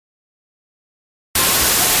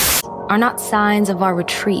are not signs of our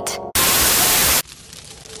retreat.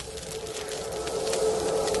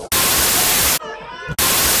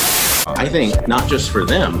 I think not just for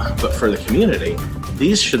them, but for the community,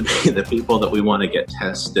 these should be the people that we want to get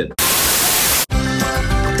tested.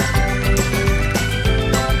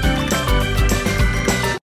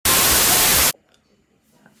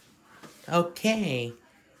 Okay,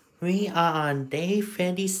 we are on day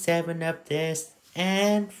 37 of this,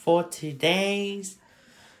 and for the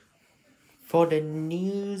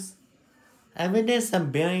news, other than some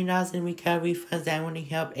 $1 billion in recovery funds that only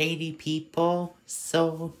help 80 people,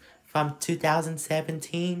 so from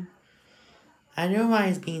 2017, I know why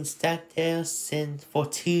it's been stuck there for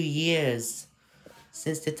 2 years,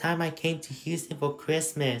 since the time I came to Houston for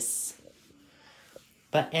Christmas.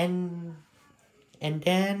 And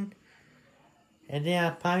then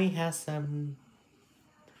I probably have some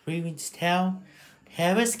reasons to tell.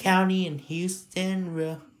 Harris County in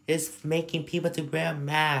Houston is making people to wear a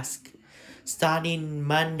mask starting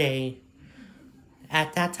Monday.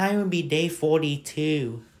 At that time, it would be day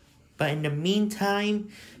 42. But in the meantime,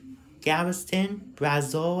 Galveston,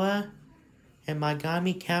 Brazoria, and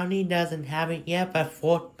Montgomery County doesn't have it yet, but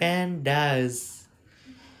Fort Bend does,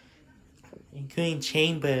 including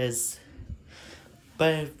Chambers.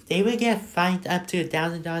 But they would get fined up to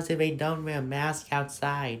 $1,000 if they don't wear a mask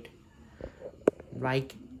outside.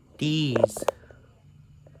 Like these.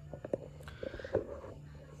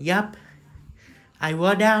 Yup. I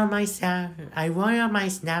wrote on my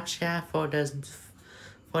Snapchat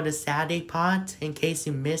for the Saturday part in case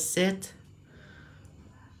you missed it.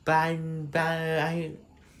 But I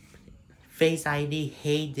Face ID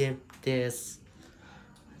hated this.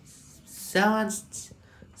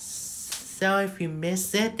 So if you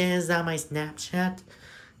missed it, then it's on my Snapchat.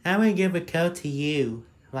 I will give a code to you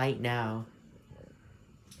right now.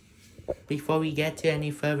 Before we get to any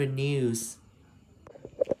further news.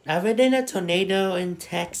 Other than a tornado in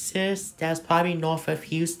Texas, that's probably north of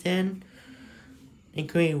Houston,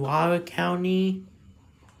 including Warwick County.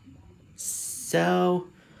 So,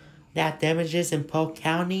 that damages in Polk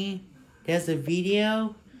County. There's a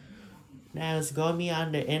video that is going to be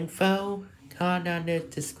on the info card on the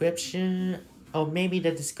description, or maybe the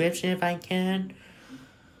description if I can.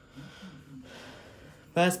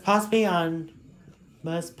 But it's possibly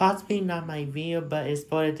not my video, but it's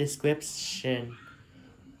for the description.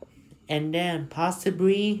 And then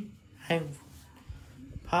possibly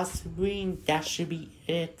that should be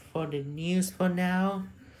it for the news for now.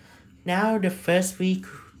 Now the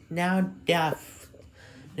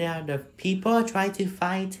people try to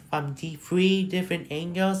fight from the 3 different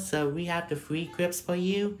angles, so we have the 3 clips for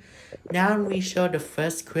you. Now we show the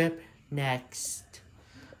first clip next.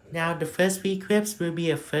 Now the first 3 clips will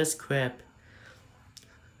be a first clip.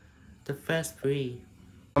 The first 3.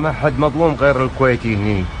 ما حد مظلوم غير الكويتي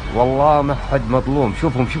هني، والله ما حد مظلوم.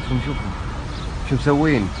 شوفهم شو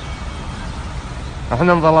مسوين.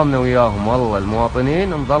 احنا انظلمنا وياهم، والله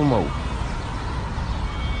المواطنين انظلموا.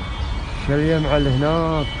 شو اليمعة اللي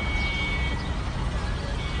هناك؟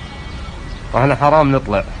 واحنا حرام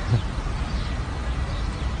نطلع.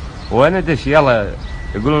 وندش يلا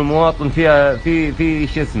يقولون المواطن فيها في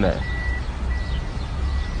شو اسمه،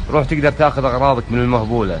 روح تقدر تاخذ اغراضك من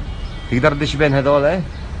المهبولة. تقدر تدش بين هذولا؟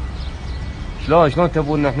 شلون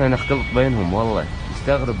تبون احنا نختلط بينهم؟ والله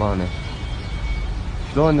مستغرب انا.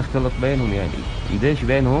 شلون نختلط بينهم يعني؟ ندش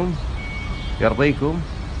بينهم؟ يرضيكم؟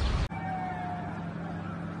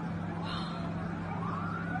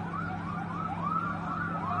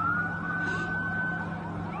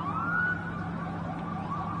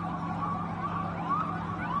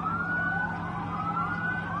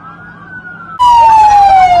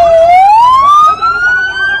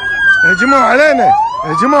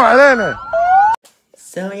 هجموا علينا.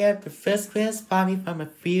 So yeah, the first clip is probably from a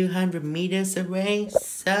few hundred meters away,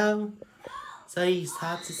 so it's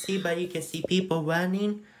hard to see, but you can see people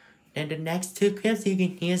running. Then the next 2 clips, you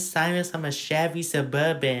can hear sirens from a Chevy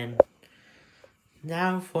Suburban.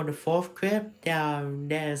 Now for the 4th clip,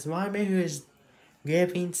 there's one man who is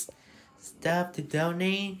giving stuff to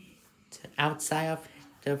donate outside of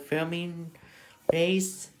the filming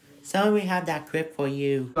base. So we have that clip for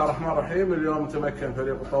you. بسم الله الرحمن الرحيم. اليوم تمكن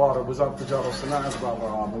فريق الطوارئ بوزارة التجارة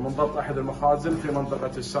والصناعة من ضبط أحد المخازن في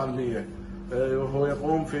منطقة السالمية، وهو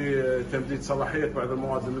يقوم في تمديد صلاحية بعض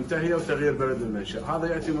المواد المنتهية وتغيير بريد المنشأ.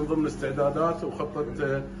 هذا يأتي من ضمن استعدادات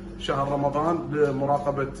وخطة شهر رمضان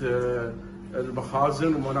لمراقبة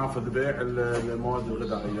المخازن ومنافذ بيع المواد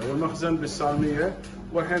الغذائية. والمخزن بالسالمية،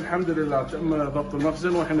 والحين الحمد لله تم ضبط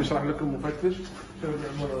المخزن، والحين نشرح لكم مفتش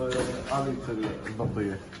آلية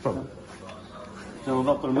الضبطية. تفضل. تم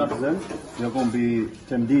ضبط المخزن، يقوم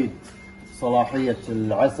بتمديد صلاحية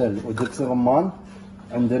العسل ودبس الرمان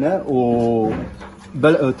عندنا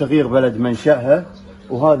وتغيير بلد منشأها،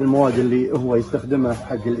 وهذه المواد اللي هو يستخدمها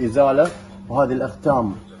حق الإزالة، وهذه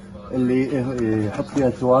الأختام اللي يحط فيها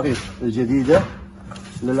التواريخ الجديدة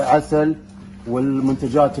للعسل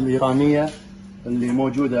والمنتجات الإيرانية اللي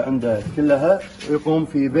موجودة عنده كلها، ويقوم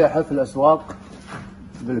في بيعها في الأسواق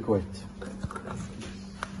بالكويت.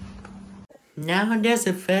 Now there's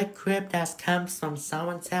a third clip that comes from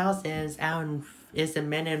someone's house and it's a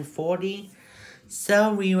minute 40.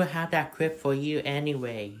 So we will have that clip for you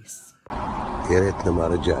anyways. يا ريتنا ما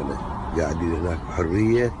رجعنا، قاعدين هناك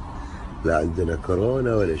بحرية، لا عندنا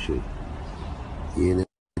كورونا ولا شيء. جينا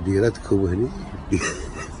ديرتكم هني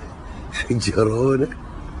حجرونا،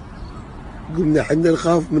 قلنا احنا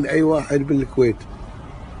نخاف من اي واحد بالكويت.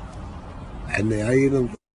 احنا جايين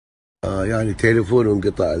يعني تليفون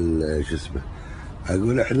انقطع شو اسمه،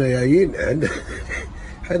 اقول احنا جايين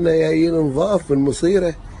احنا جايين نضاف من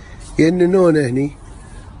مصيره يننونا هني،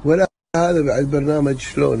 ولا هذا بعد برنامج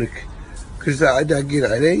شلونك كل ساعة داقين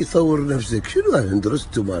علي صور نفسك. شنو انا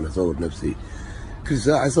درستم انا اصور نفسي؟ كل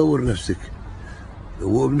ساعة صور نفسك.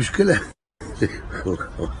 والمشكلة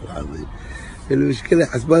والله العظيم المشكلة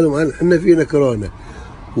حسبانهم احنا فينا كورونا،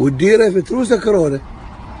 والديرة في تروسها كورونا،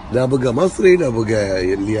 لا بقى مصري، لا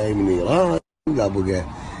بقى اللي جاي من ايران، لا بقى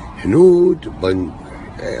هنود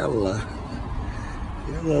يا الله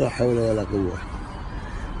لا حول ولا قوة.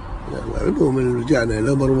 عموما رجعنا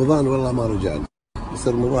لو رمضان والله ما رجعنا، بس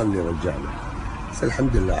رمضان اللي رجعنا. بس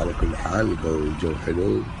الحمد لله على كل حال، الجو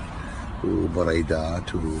حلو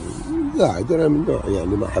وبريدات وقاعد. انا من نوع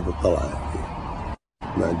يعني ما احب الطلعه، يعني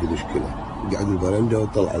ما عندي مشكله، قاعد بالبرندة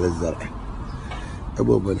واطلع على الزرع.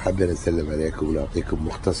 عموما حبينا نسلم عليكم ونعطيكم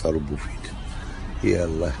مختصر ومفيد.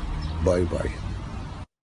 يلا باي باي.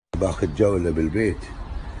 باخذ جوله بالبيت،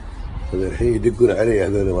 الحين يدقون علي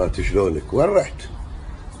هذول مالت شلونك؟ وين رحت؟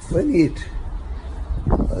 وين جيت؟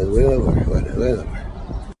 وين اروح؟ وين اروح؟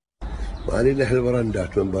 وأنا نحن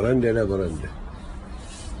برندات، من برندة إلى برندة.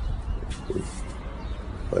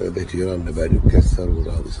 هذا بيت جيراننا بعد مكسر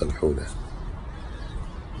وراضي يصلحونه.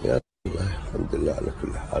 يا الله الحمد لله على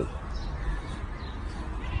كل حال.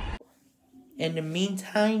 In the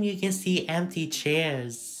meantime, you can see empty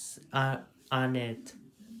chairs on it.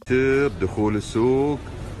 دخول السوق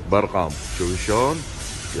بارقام، شوف شلون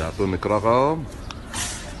يعطونك رقم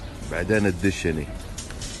بعدين تدش هني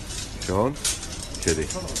شلون كذي.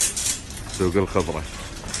 سوق الخضرة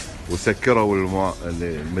وسكروا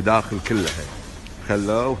المداخل كلها،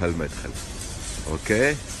 خلوا هالمدخل.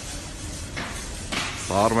 اوكي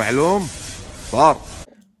صار معلوم صار.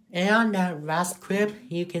 And on that last clip,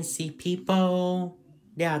 you can see people.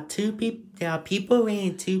 There are people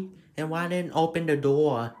waiting to, and why didn't open the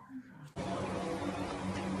door?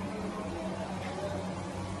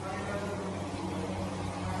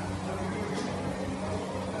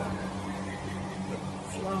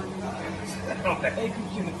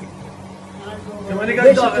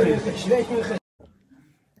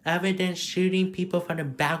 Other than shooting people from the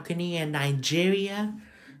balcony in Nigeria,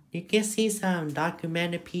 you can see some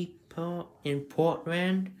documented people in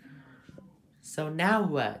Portland. So now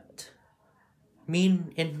what?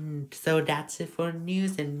 So that's it for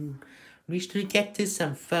news, and we should get to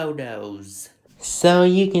some photos. So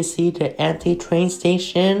you can see the empty train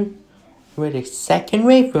station where the second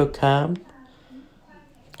wave will come.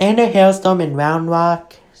 And a hailstorm in Round Rock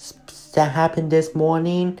that happened this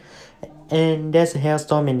morning. And there's a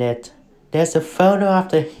hailstorm in it. There's a photo of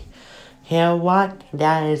the hail rock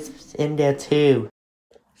that is in there too.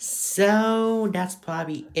 So that's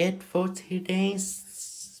probably it for today.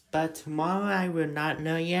 But tomorrow I will not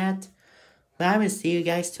know yet. But I will see you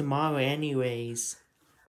guys tomorrow anyways.